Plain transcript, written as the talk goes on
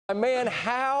Man,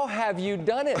 how have you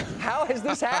done it? How has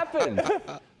this happened?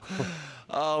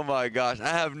 Oh my gosh, I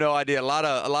have no idea. A lot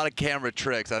of camera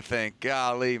tricks, I think.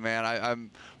 Golly, man,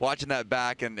 I'm watching that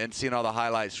back and seeing all the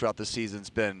highlights throughout the season's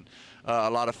been a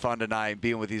lot of fun tonight.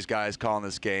 Being with these guys, calling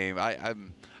this game.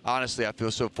 Honestly, I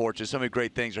feel so fortunate. So many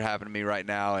great things are happening to me right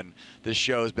now, and this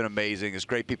show has been amazing. There's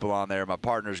great people on there. My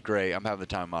partner's great. I'm having the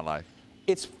time of my life.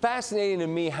 It's fascinating to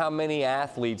me how many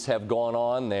athletes have gone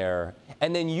on there,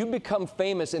 and then you become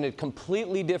famous in a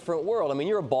completely different world. I mean,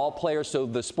 you're a ball player, so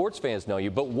the sports fans know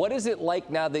you, but what is it like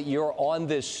now that you're on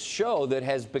this show that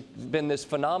has been this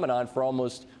phenomenon for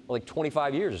almost like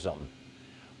 25 years or something?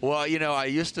 Well, you know, I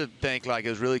used to think like it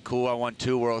was really cool. I won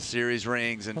 2 World Series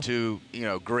rings in 2,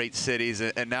 great cities,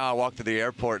 and now I walk to the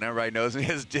airport and everybody knows me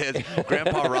as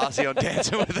Grandpa Rossi on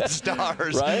Dancing with the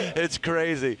Stars. Right? It's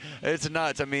crazy. It's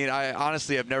nuts. I mean, I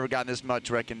honestly have never gotten this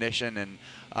much recognition,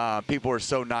 and people are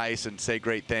so nice and say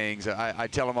great things. I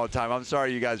tell them all the time, I'm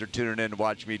sorry you guys are tuning in to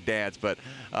watch me dance, but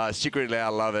secretly I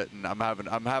love it, and I'm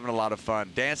having a lot of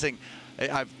fun dancing.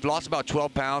 I've lost about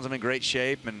 12 pounds. I'm in great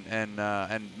shape and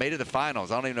made it to the finals.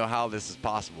 I don't even know how this is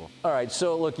possible. All right,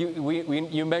 so look,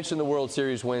 you mentioned the World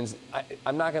Series wins.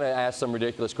 I'm not going to ask some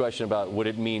ridiculous question about would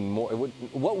it mean more.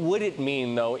 What would it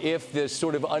mean, though, if this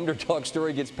sort of underdog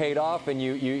story gets paid off and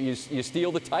you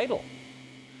steal the title?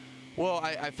 Well,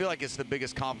 I feel like it's the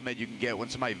biggest compliment you can get when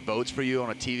somebody votes for you on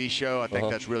a TV show. I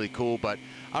think that's really cool. But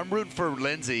I'm rooting for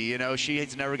Lindsay. You know, she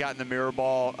has never gotten the Mirror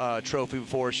Ball trophy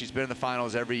before. She's been in the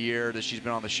finals every year that she's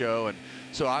been on the show, and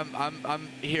so I'm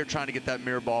here trying to get that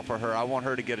Mirror Ball for her. I want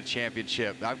her to get a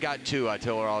championship. I've got 2. I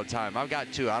tell her all the time. I've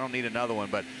got 2. I don't need another one,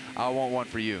 but I want one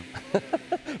for you.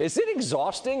 Is it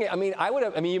exhausting? I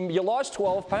mean, you lost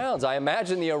 12 pounds. I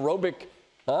imagine the aerobic,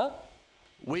 huh?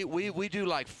 We do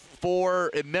like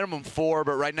 4, at minimum 4,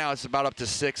 but right now it's about up to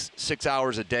 6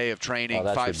 hours a day of training,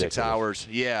 5, 6 hours.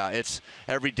 Yeah, it's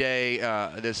every day.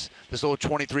 This little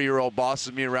 23-year-old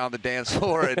bosses me around the dance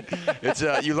floor, and it's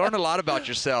you learn a lot about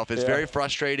yourself. It's very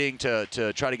frustrating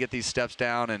to try to get these steps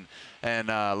down and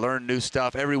learn new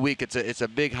stuff every week. It's a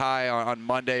big high on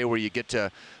Monday where you get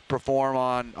to perform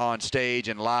on stage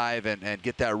and live and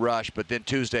get that rush, but then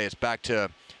Tuesday it's back to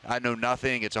I know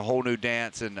nothing. It's a whole new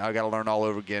dance, and I got to learn all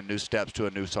over again, new steps to a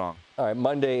new song. All right,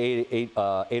 Monday, 8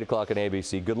 o'clock on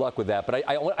ABC. Good luck with that. But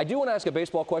I do want to ask a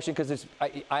baseball question because it's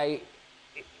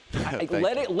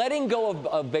letting go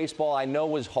of baseball I know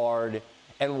was hard,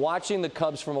 and watching the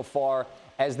Cubs from afar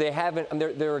as they haven't.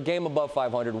 They're a game above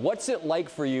 500. What's it like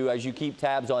for you as you keep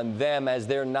tabs on them as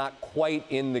they're not quite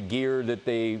in the gear that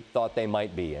they thought they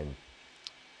might be in?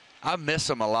 I miss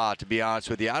them a lot, to be honest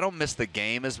with you. I don't miss the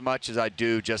game as much as I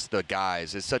do just the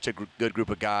guys. It's such a good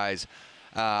group of guys.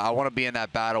 I want to be in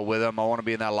that battle with them. I want to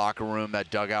be in that locker room,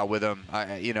 that dugout with them.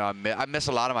 I miss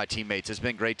a lot of my teammates. It's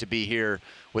been great to be here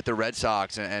with the Red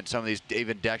Sox and some of these,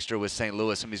 even Dexter with St.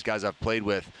 Louis, some of these guys I've played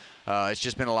with. It's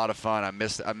just been a lot of fun. I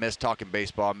miss talking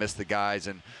baseball. I miss the guys,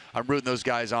 and I'm rooting those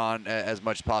guys on as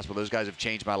much as possible. Those guys have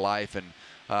changed my life, and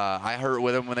I hurt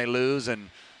with them when they lose,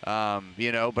 and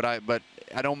but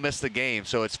I don't miss the game,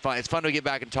 so it's fun. It's fun to get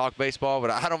back and talk baseball, but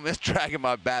I don't miss dragging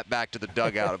my bat back to the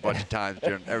dugout a bunch of times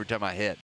every time I hit.